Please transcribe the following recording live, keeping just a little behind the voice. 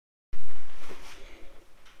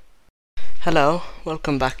Hello,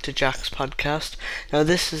 welcome back to Jack's podcast. Now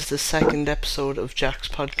this is the second episode of Jack's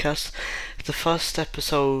podcast. The first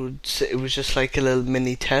episode, it was just like a little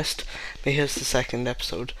mini test, but here's the second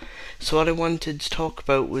episode. So what I wanted to talk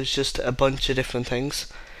about was just a bunch of different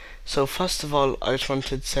things. So first of all, I just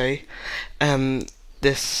wanted to say, my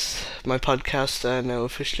podcast now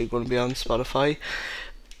officially going to be on Spotify.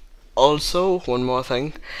 Also, one more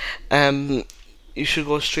thing, you should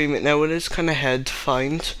go stream it. Now it is kind of hard to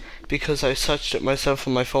find, because I searched it myself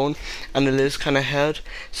on my phone and it is kind of hard,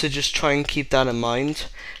 so just try and keep that in mind.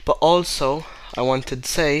 But also, I wanted to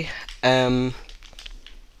say, it's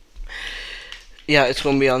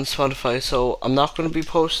going to be on Spotify, so I'm not going to be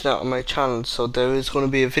posting it on my channel, so there is going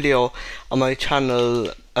to be a video on my channel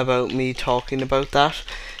about me talking about that,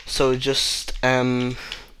 so just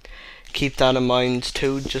keep that in mind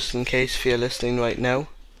too, just in case if you're listening right now,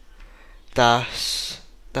 that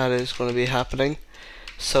is going to be happening.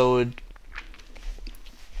 So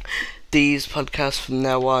these podcasts from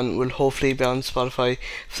now on will hopefully be on Spotify.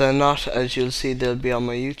 If they're not, as you'll see, they'll be on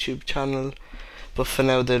my YouTube channel, but for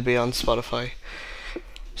now they'll be on Spotify.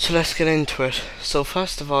 So let's get into it. So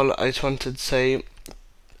first of all, I just wanted to say,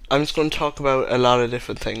 I'm just going to talk about a lot of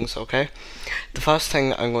different things, okay? The first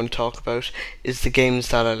thing I'm going to talk about is the games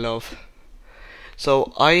that I love.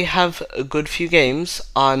 So I have a good few games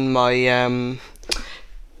on my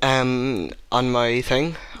on my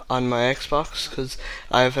Xbox, because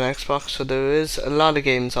I have an Xbox, so there is a lot of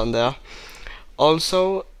games on there.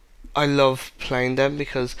 Also, I love playing them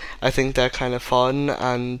because I think they're kind of fun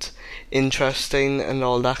and interesting and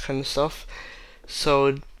all that kind of stuff.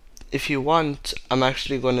 So if you want, I'm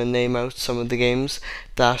actually going to name out some of the games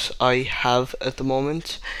that I have at the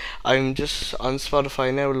moment. I'm just on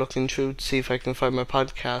Spotify now looking through to see if I can find my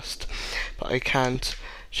podcast, but I can't.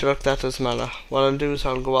 So look, that doesn't matter. What I'll do is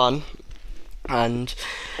I'll go on. And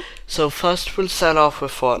so first we'll start off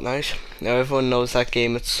with Fortnite. Now everyone knows that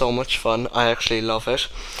game, it's so much fun. I actually love it.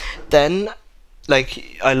 Then,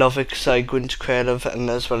 I love it because I go into creative and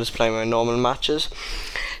as well as play my normal matches.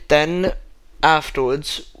 Then,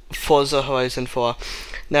 afterwards, Forza Horizon 4.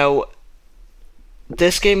 Now,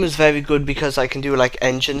 this game is very good because I can do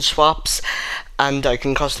engine swaps and I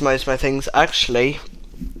can customize my things. Actually,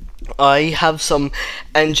 I have some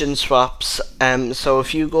engine swaps, so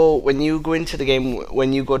when you go into the game,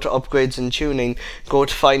 when you go to upgrades and tuning, go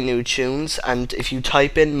to find new tunes, and if you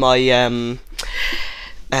type in my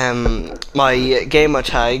my gamer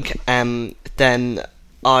tag, then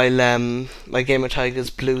my gamer tag is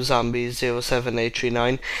Blue Zombie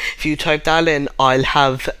 07839. If you type that in, I'll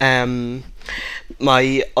have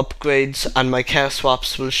my upgrades and my car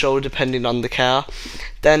swaps will show depending on the car.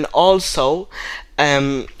 Then also,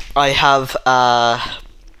 I have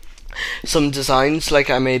some designs,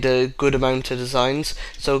 I made a good amount of designs,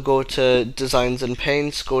 so go to designs and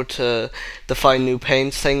paints, go to the find new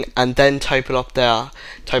paints thing, and then type it up there.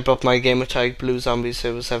 Type up my gamer tag Blue Zombie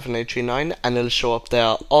 07839 and it'll show up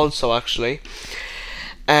there also, actually.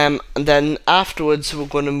 And then afterwards we're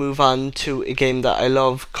going to move on to a game that I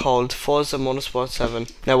love called Forza Motorsport 7.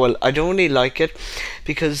 Now, I don't really like it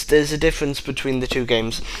because there's a difference between the two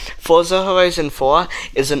games. Forza Horizon 4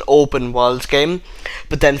 is an open world game,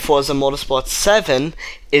 but then Forza Motorsport 7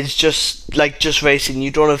 is just racing.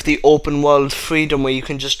 You don't have the open world freedom where you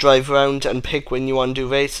can just drive around and pick when you want to do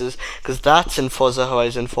races, because that's in Forza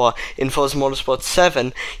Horizon 4. In Forza Motorsport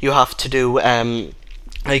 7, you have to do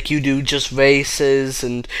you do just races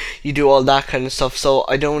and you do all that kind of stuff, so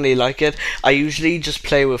I don't really like it. I usually just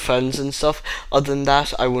play with friends and stuff. Other than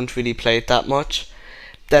that, I won't really play it that much.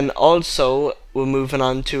 Then also, we're moving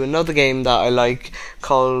on to another game that I like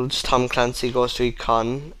called Tom Clancy Ghost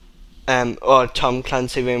Recon, or Tom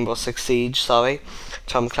Clancy Rainbow Six Siege, sorry.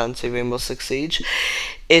 Tom Clancy Rainbow Six Siege.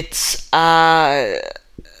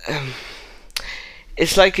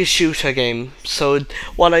 It's like a shooter game. So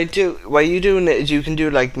what you do is you can do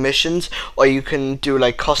missions, or you can do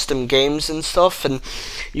custom games and stuff, and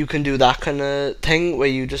you can do that kind of thing where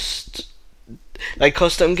you just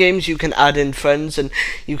custom games, you can add in friends and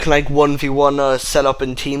you can 1v1 or set up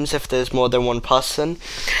in teams if there's more than one person.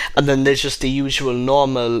 And then there's just the usual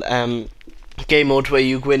normal game mode where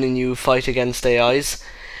you go in and you fight against AIs.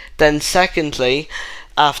 Then secondly,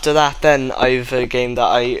 after that, then I've a game that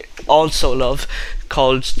I also love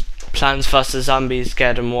called Plants vs Zombies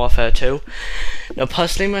Garden Warfare 2. Now,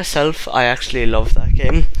 personally myself, I actually love that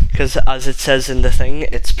game because, as it says in the thing,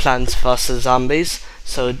 it's Plants vs Zombies.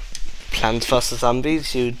 So, Plants vs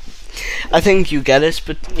Zombies, I think you get it,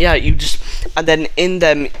 but yeah, and then in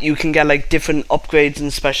them you can get different upgrades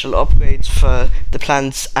and special upgrades for the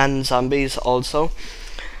plants and zombies also.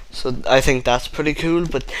 So I think that's pretty cool,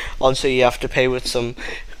 but also you have to pay with some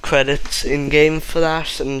credits in game for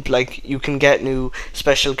that, and like you can get new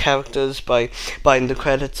special characters by buying the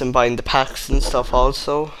credits and buying the packs and stuff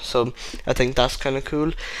also. So I think that's kind of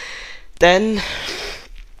cool. Then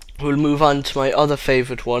we'll move on to my other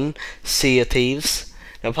favorite one, Sea of Thieves.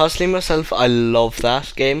 Now personally myself, I love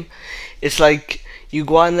that game. It's like you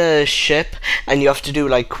go on a ship and you have to do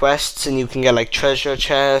like quests, and you can get like treasure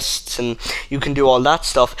chests and you can do all that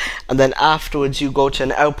stuff, and then afterwards you go to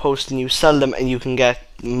an outpost and you sell them and you can get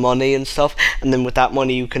money and stuff, and then with that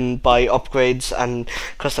money you can buy upgrades and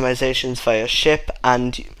customizations via ship,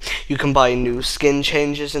 and you can buy new skin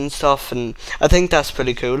changes and stuff, and I think that's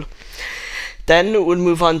pretty cool. Then we'll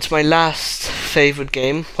move on to my last favorite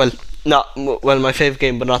game. Well, my favorite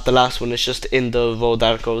game, but not the last one. It's just in the row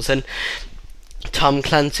that it goes in. Tom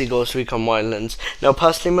Clancy Ghost Recon Wildlands. Now,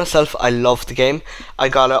 personally myself, I love the game. I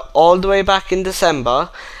got it all the way back in December,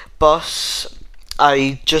 but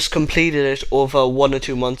I just completed it over 1 or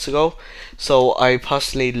 2 months ago. So I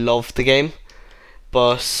personally love the game,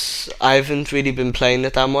 but I haven't really been playing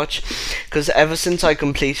it that much, because ever since I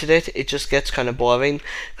completed it, it just gets kind of boring,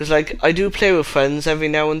 because like I do play with friends every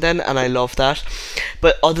now and then and I love that,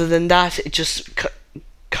 but other than that it just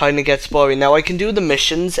kind of gets boring. Now I can do the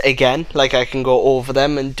missions again, like I can go over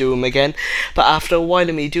them and do them again, but after a while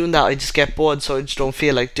of me doing that I just get bored, so I just don't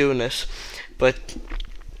feel like doing it. But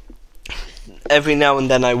every now and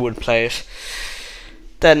then I would play it.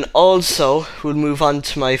 Then also we'll move on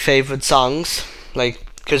to my favourite songs, like,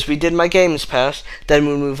 because we did my games part, then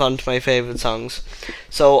we'll move on to my favourite songs.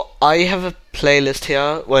 So I have a playlist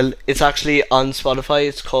here. Well, it's actually on Spotify.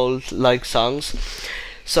 It's called Like Songs.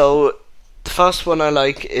 So the first one I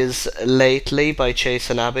like is Lately by Chase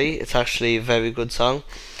and Abby. It's actually a very good song.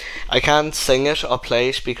 I can't sing it or play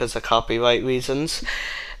it because of copyright reasons.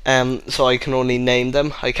 So I can only name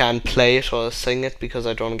them. I can't play it or sing it because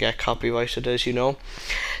I don't get copyrighted, as you know.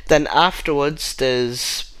 Then afterwards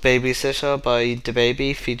there's Babysitter by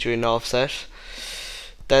DaBaby featuring Offset.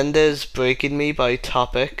 Then there's Breaking Me by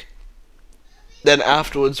Topic. Then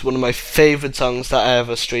afterwards, one of my favourite songs that I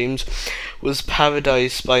ever streamed was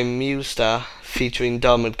Paradise by Mustar featuring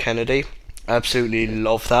Dermot Kennedy. I absolutely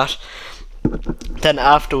love that. Then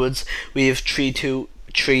afterwards we have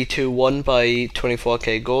 321 by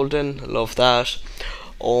 24K Golden. Love that.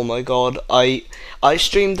 Oh my god, I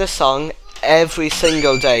streamed this song every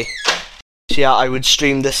single day. Yeah, I would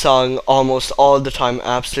stream this song almost all the time.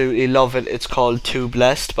 I absolutely love it. It's called Too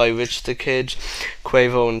Blessed by Rich the Kid,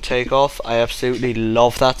 Quavo and Takeoff. I absolutely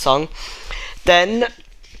love that song. Then,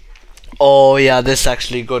 oh yeah, this is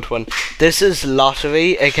actually a good one. This is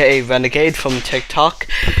Lottery, aka Renegade from TikTok.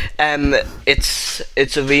 It's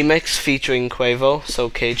a remix featuring Quavo, so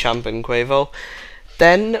K-Champ and Quavo.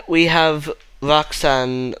 Then we have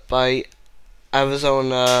Roxanne by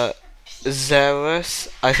Arizona Zeros,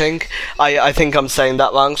 I think. I think I'm saying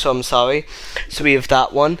that wrong, so I'm sorry. So we have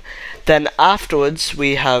that one. Then afterwards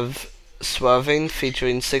we have Swerving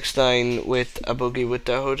featuring 6ix9ine with A Boogie with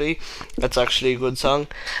the Hoodie. That's actually a good song.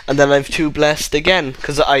 And then I have Too Blessed again,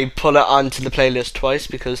 because I put it onto the playlist twice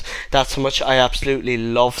because that's how much I absolutely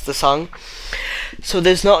love the song. So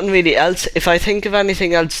there's nothing really else. If I think of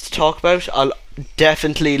anything else to talk about, I'll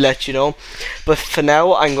definitely let you know. But for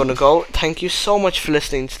now, I'm going to go. Thank you so much for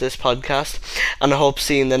listening to this podcast, and I hope to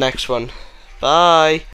see you in the next one. Bye.